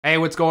Hey,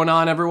 what's going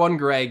on everyone?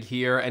 Greg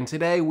here, and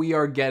today we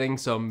are getting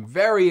some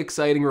very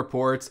exciting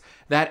reports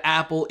that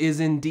Apple is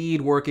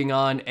indeed working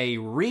on a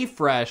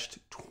refreshed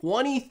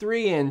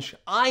 23-inch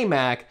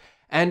iMac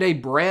and a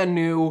brand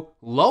new,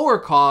 lower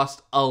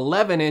cost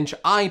 11-inch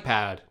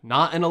iPad.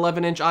 Not an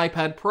 11-inch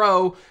iPad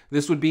Pro,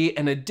 this would be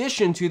an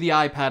addition to the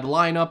iPad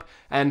lineup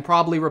and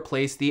probably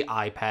replace the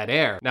iPad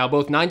Air. Now,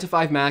 both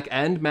 9to5Mac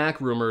and Mac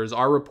Rumors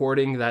are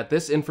reporting that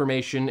this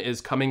information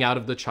is coming out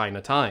of the China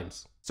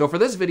Times. So for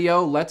this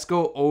video, let's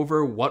go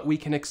over what we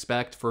can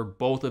expect for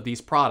both of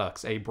these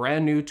products, a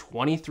brand new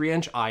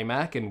 23-inch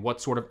iMac and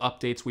what sort of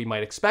updates we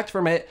might expect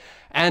from it,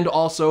 and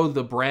also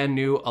the brand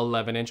new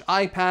 11-inch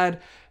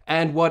iPad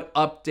and what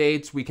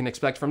updates we can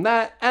expect from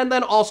that. And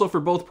then also for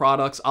both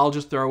products, I'll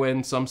just throw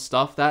in some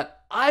stuff that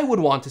I would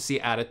want to see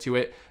added to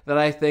it that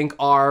I think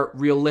are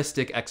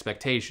realistic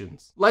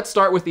expectations. Let's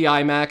start with the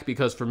iMac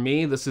because for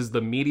me, this is the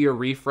media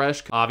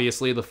refresh.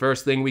 Obviously, the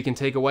first thing we can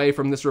take away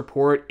from this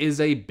report is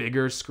a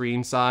bigger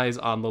screen size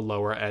on the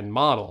lower end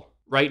model.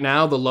 Right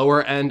now, the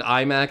lower end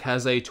iMac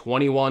has a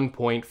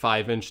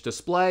 21.5-inch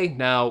display.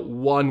 Now,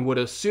 one would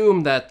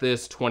assume that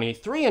this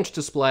 23-inch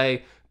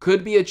display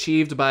could be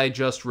achieved by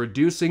just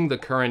reducing the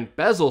current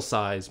bezel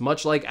size,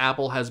 much like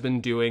Apple has been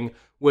doing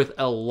with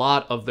a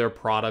lot of their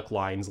product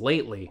lines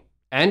lately.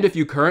 And if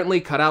you currently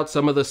cut out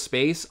some of the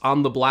space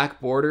on the black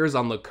borders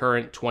on the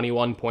current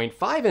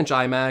 21.5-inch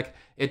iMac,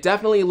 it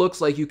definitely looks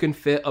like you can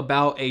fit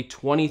about a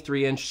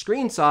 23-inch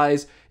screen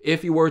size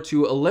if you were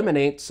to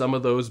eliminate some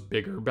of those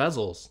bigger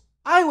bezels.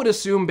 I would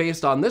assume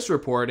based on this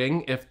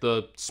reporting, if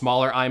the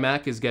smaller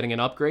iMac is getting an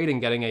upgrade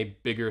and getting a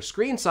bigger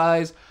screen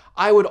size,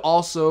 I would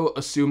also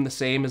assume the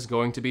same is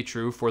going to be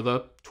true for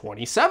the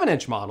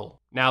 27-inch model.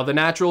 Now, the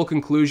natural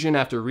conclusion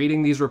after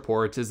reading these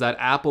reports is that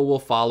Apple will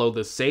follow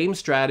the same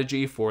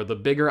strategy for the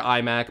bigger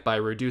iMac by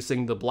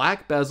reducing the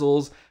black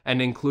bezels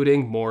and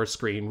including more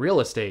screen real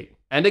estate.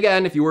 And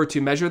again, if you were to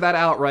measure that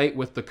outright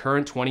with the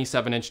current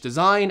 27-inch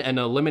design and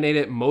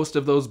eliminated most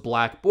of those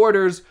black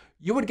borders,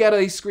 you would get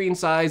a screen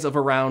size of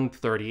around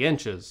 30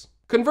 inches.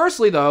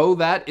 Conversely though,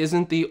 that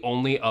isn't the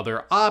only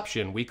other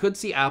option. We could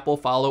see Apple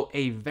follow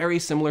a very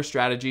similar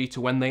strategy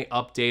to when they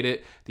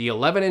updated the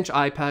 11-inch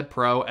iPad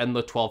Pro and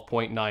the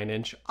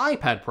 12.9-inch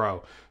iPad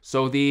Pro.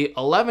 So the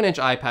 11-inch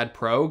iPad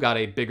Pro got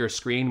a bigger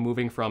screen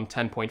moving from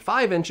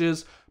 10.5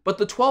 inches, but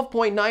the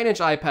 12.9-inch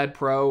iPad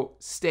Pro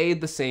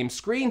stayed the same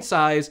screen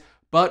size,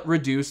 but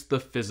reduced the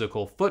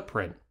physical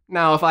footprint.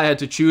 Now, if I had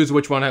to choose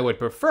which one I would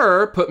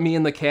prefer, put me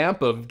in the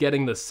camp of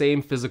getting the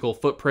same physical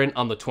footprint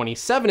on the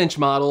 27-inch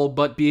model,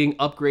 but being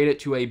upgraded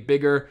to a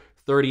bigger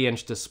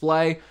 30-inch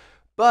display.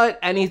 But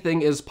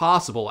anything is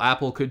possible.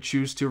 Apple could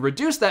choose to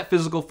reduce that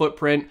physical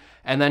footprint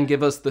and then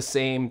give us the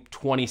same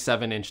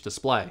 27-inch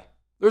display.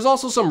 There's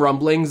also some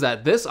rumblings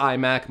that this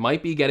iMac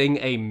might be getting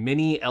a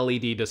mini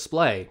LED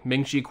display.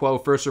 Ming-Chi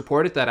Kuo first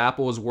reported that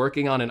Apple was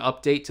working on an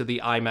update to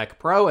the iMac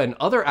Pro and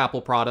other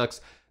Apple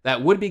products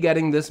that would be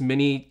getting this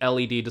mini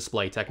LED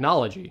display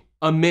technology.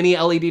 A mini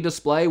LED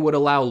display would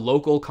allow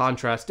local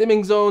contrast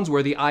dimming zones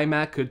where the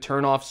iMac could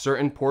turn off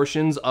certain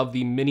portions of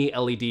the mini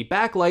LED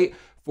backlight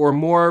for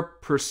more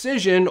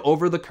precision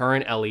over the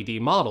current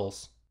LED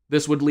models.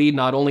 This would lead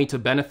not only to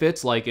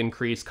benefits like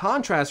increased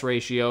contrast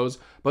ratios,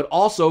 but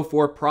also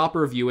for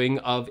proper viewing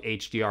of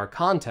HDR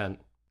content.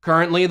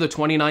 Currently, the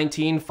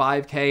 2019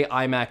 5K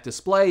iMac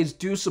displays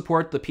do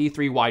support the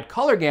P3 wide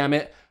color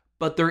gamut,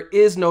 but there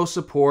is no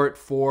support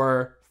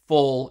for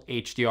full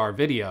HDR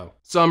video.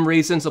 Some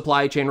recent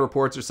supply chain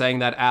reports are saying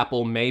that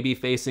Apple may be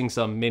facing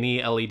some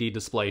mini LED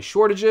display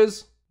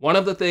shortages. One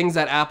of the things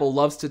that Apple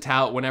loves to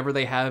tout whenever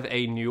they have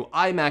a new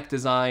iMac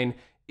design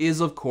is,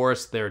 of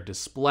course, their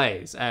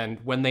displays. And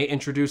when they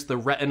introduced the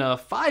Retina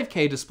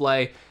 5K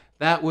display,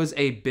 that was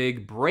a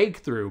big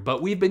breakthrough,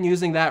 but we've been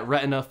using that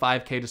Retina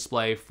 5K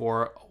display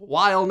for a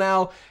while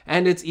now,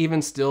 and it's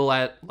even still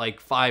at like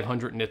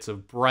 500 nits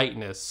of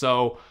brightness.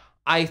 So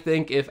I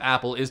think if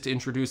Apple is to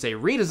introduce a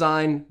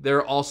redesign,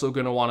 they're also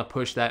going to want to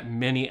push that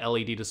mini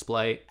LED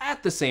display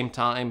at the same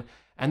time,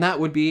 and that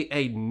would be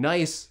a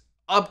nice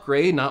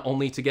upgrade, not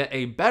only to get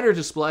a better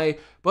display,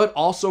 but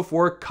also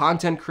for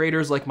content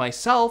creators like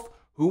myself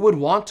who would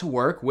want to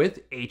work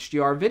with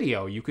HDR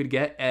video. You could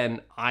get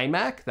an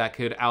iMac that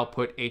could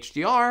output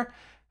HDR,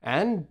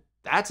 and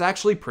that's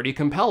actually pretty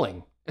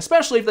compelling,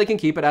 especially if they can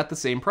keep it at the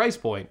same price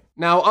point.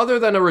 Now, other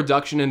than a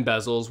reduction in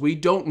bezels, we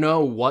don't know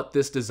what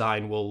this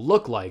design will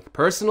look like.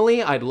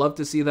 Personally, I'd love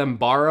to see them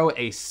borrow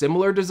a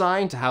similar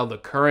design to how the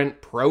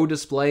current Pro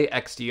Display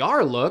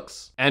XDR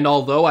looks. And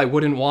although I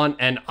wouldn't want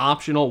an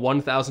optional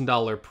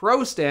 $1,000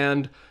 Pro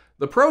stand,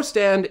 the Pro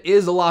stand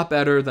is a lot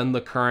better than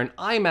the current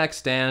iMac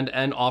stand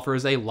and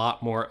offers a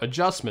lot more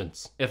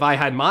adjustments. If I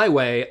had my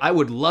way, I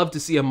would love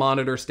to see a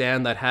monitor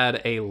stand that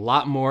had a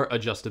lot more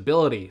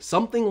adjustability.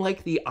 Something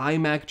like the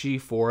iMac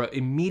G4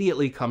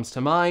 immediately comes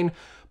to mind,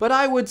 but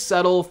I would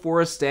settle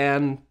for a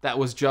stand that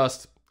was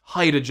just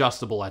height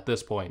adjustable at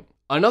this point.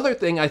 Another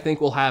thing I think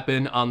will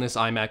happen on this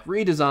iMac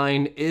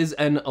redesign is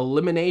an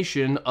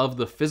elimination of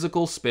the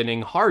physical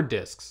spinning hard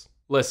disks.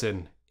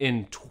 Listen,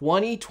 in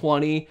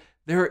 2020,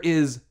 there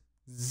is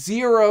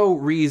zero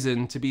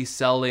reason to be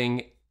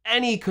selling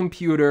any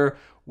computer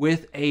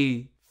with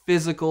a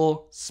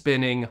physical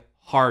spinning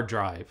hard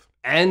drive.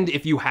 And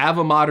if you have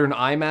a modern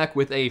iMac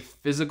with a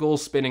physical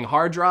spinning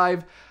hard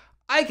drive,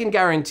 I can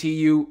guarantee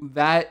you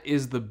that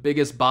is the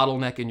biggest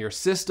bottleneck in your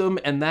system,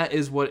 and that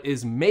is what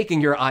is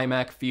making your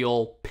iMac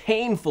feel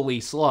painfully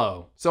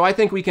slow. So I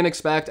think we can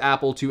expect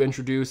Apple to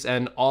introduce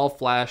an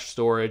all-flash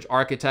storage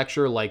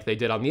architecture like they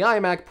did on the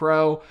iMac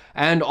Pro,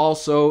 and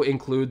also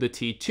include the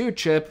T2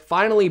 chip,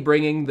 finally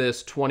bringing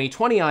this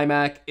 2020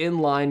 iMac in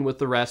line with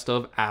the rest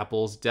of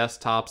Apple's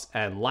desktops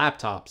and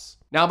laptops.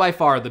 Now, by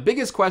far, the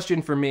biggest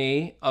question for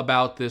me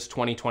about this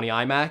 2020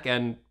 iMac,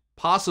 and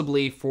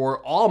possibly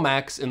for all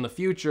Macs in the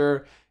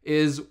future,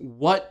 is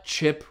what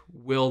chip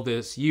will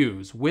this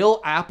use?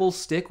 Will Apple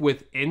stick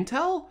with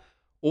Intel?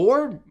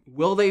 Or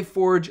will they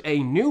forge a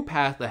new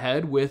path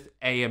ahead with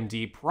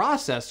AMD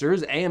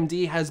processors?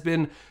 AMD has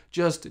been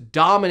just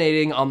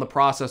dominating on the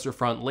processor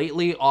front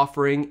lately,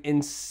 offering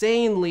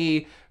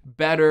insanely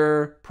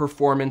better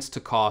performance to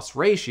cost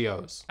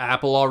ratios.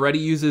 Apple already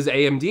uses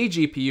AMD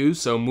GPUs,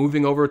 so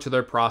moving over to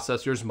their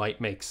processors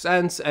might make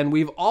sense, and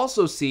we've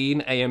also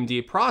seen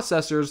AMD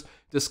processors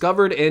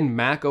discovered in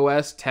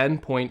macOS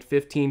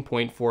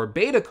 10.15.4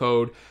 beta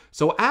code,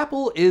 so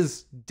Apple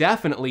is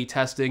definitely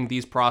testing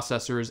these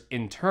processors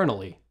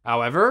internally.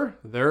 However,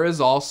 there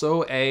is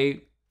also a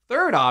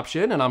third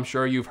option, and I'm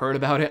sure you've heard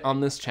about it on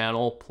this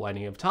channel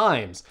plenty of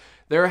times.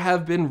 There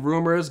have been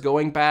rumors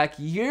going back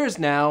years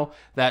now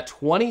that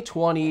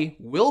 2020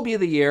 will be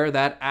the year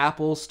that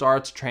Apple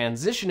starts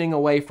transitioning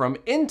away from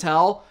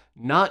Intel,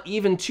 not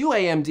even to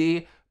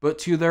AMD, but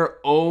to their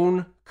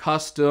own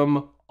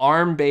custom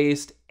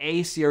ARM-based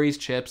A-series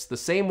chips, the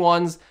same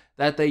ones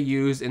that they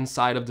use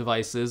inside of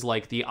devices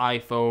like the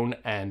iPhone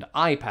and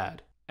iPad.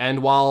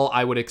 And while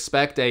I would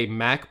expect a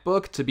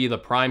MacBook to be the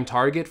prime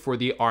target for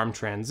the ARM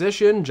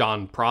transition,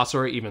 John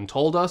Prosser even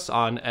told us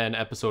on an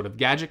episode of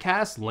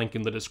GadgetCast, link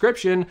in the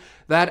description,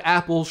 that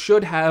Apple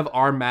should have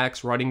ARM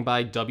Macs running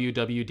by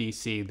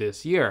WWDC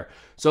this year.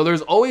 So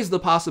there's always the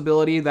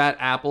possibility that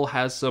Apple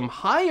has some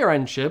higher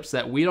end chips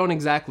that we don't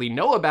exactly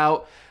know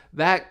about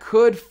that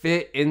could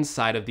fit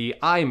inside of the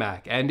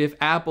iMac. And if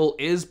Apple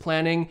is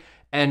planning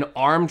an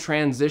ARM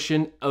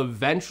transition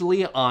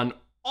eventually on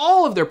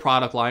all of their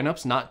product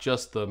lineups, not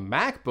just the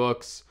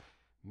MacBooks,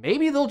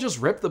 maybe they'll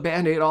just rip the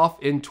Band-Aid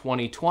off in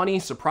 2020,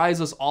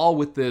 surprise us all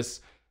with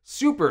this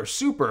super,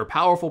 super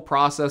powerful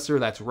processor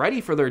that's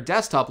ready for their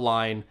desktop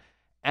line,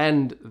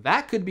 and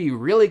that could be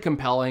really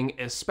compelling,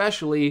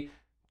 especially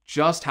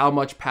just how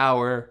much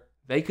power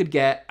they could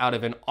get out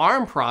of an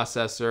ARM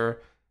processor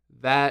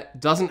that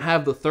doesn't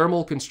have the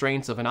thermal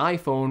constraints of an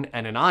iPhone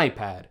and an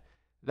iPad.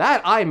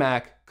 That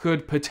iMac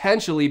could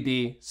potentially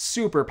be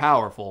super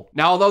powerful.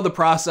 Now, although the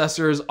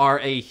processors are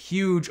a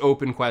huge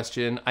open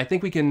question, I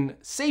think we can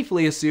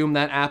safely assume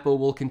that Apple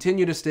will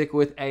continue to stick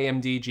with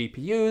AMD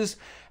GPUs,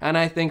 and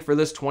I think for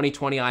this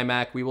 2020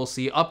 iMac, we will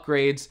see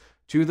upgrades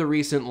to the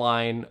recent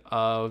line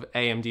of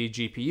AMD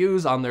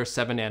GPUs on their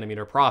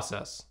 7nm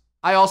process.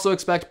 I also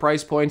expect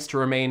price points to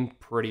remain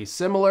pretty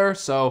similar,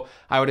 so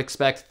I would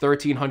expect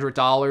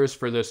 $1,300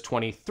 for this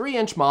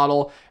 23-inch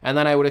model, and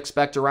then I would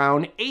expect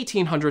around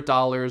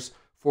 $1,800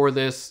 for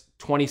this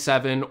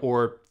 27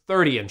 or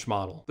 30-inch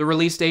model. The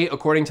release date,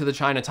 according to the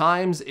China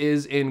Times,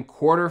 is in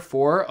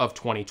Q4 of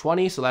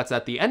 2020, so that's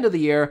at the end of the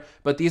year,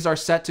 but these are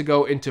set to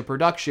go into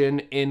production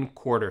in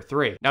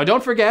Q3. Now,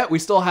 don't forget, we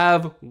still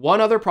have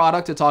one other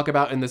product to talk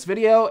about in this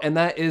video, and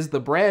that is the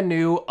brand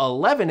new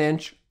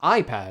 11-inch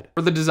iPad.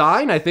 For the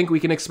design, I think we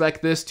can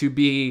expect this to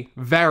be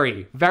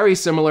very, very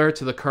similar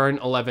to the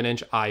current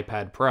 11-inch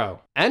iPad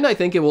Pro. And I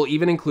think it will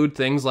even include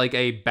things like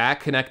a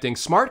back-connecting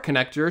smart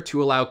connector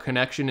to allow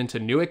connection into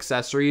new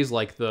accessories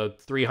like the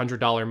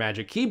 $300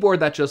 Magic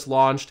Keyboard that just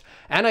launched,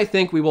 and I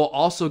think we will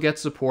also get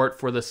support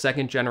for the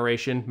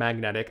second-generation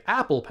magnetic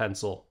Apple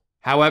Pencil.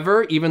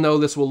 However, even though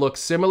this will look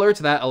similar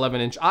to that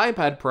 11-inch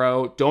iPad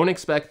Pro, don't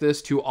expect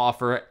this to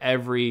offer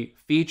every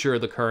feature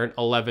the current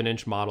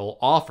 11-inch model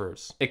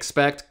offers.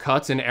 Expect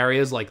cuts in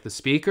areas like the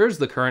speakers.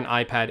 The current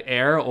iPad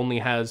Air only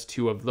has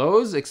 2 of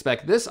those.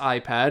 Expect this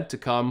iPad to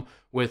come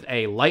with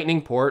a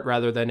Lightning port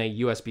rather than a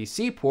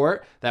USB-C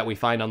port that we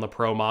find on the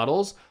Pro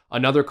models.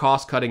 Another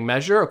cost-cutting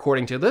measure,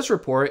 according to this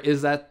report,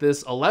 is that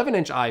this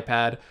 11-inch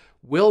iPad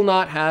will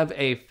not have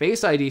a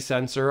Face ID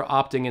sensor,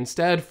 opting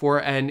instead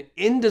for an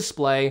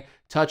in-display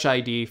Touch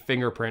ID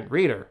fingerprint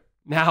reader.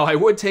 Now, I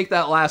would take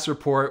that last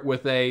report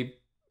with a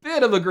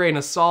bit of a grain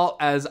of salt,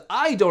 as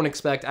I don't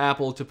expect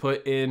Apple to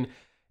put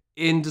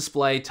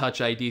in-display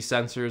Touch ID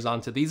sensors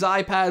onto these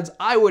iPads.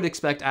 I would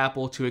expect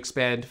Apple to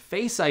expand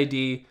Face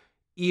ID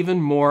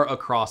even more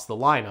across the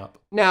lineup.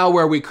 Now,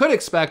 where we could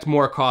expect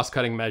more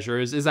cost-cutting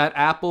measures is that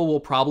Apple will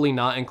probably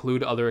not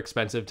include other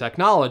expensive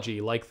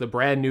technology, like the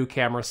brand new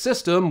camera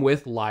system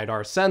with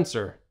LiDAR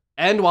sensor.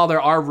 And while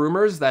there are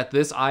rumors that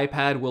this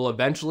iPad will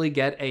eventually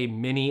get a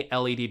mini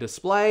LED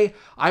display,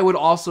 I would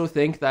also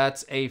think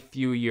that's a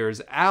few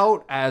years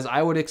out, as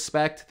I would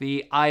expect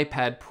the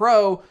iPad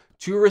Pro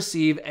to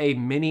receive a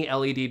mini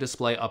LED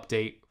display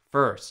update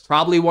first.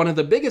 Probably one of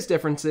the biggest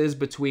differences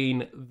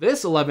between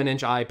this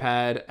 11-inch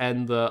iPad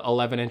and the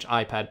 11-inch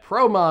iPad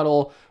Pro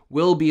model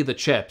will be the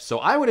chip. So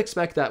I would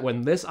expect that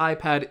when this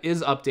iPad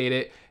is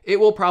updated, it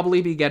will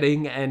probably be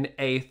getting an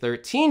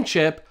A13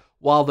 chip,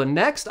 while the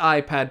next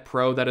iPad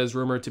Pro that is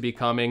rumored to be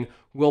coming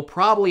will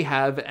probably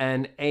have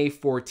an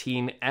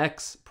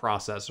A14X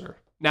processor.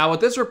 Now,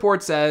 what this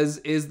report says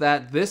is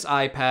that this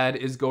iPad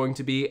is going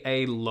to be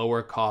a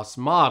lower cost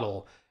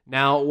model.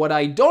 Now, what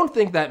I don't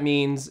think that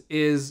means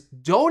is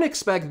don't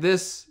expect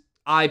this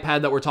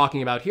iPad that we're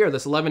talking about here,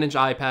 this 11-inch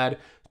iPad,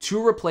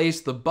 to replace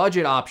the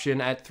budget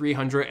option at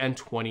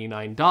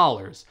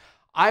 $329.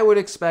 I would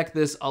expect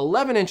this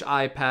 11-inch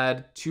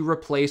iPad to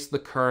replace the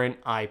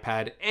current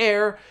iPad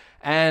Air,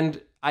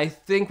 and I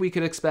think we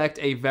could expect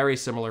a very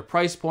similar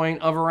price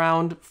point of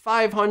around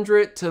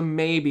 $500 to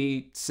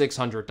maybe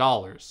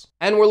 $600.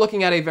 And we're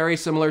looking at a very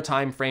similar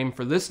time frame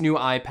for this new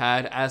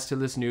iPad as to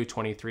this new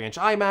 23-inch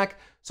iMac,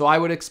 so I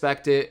would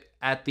expect it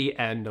at the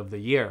end of the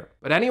year.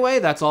 But anyway,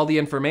 that's all the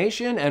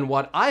information and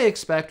what I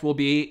expect will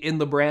be in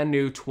the brand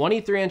new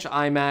 23-inch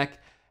iMac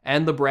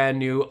and the brand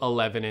new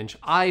 11-inch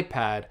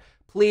iPad.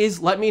 Please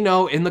let me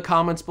know in the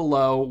comments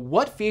below,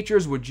 what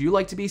features would you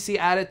like to see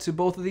added to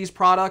both of these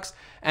products,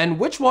 and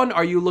which one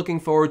are you looking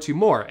forward to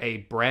more, a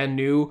brand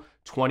new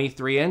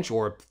 23-inch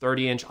or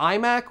 30-inch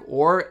iMac,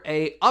 or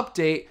a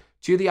update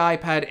to the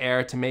iPad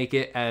Air to make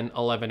it an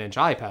 11-inch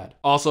iPad.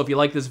 Also, if you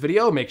like this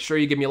video, make sure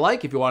you give me a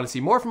like. If you want to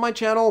see more from my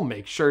channel,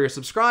 make sure you're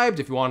subscribed.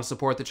 If you want to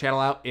support the channel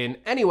out in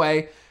any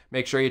way,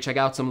 make sure you check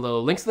out some of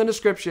the links in the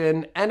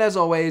description. And as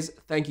always,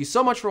 thank you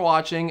so much for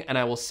watching, and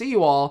I will see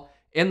you all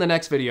in the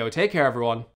next video. Take care, everyone.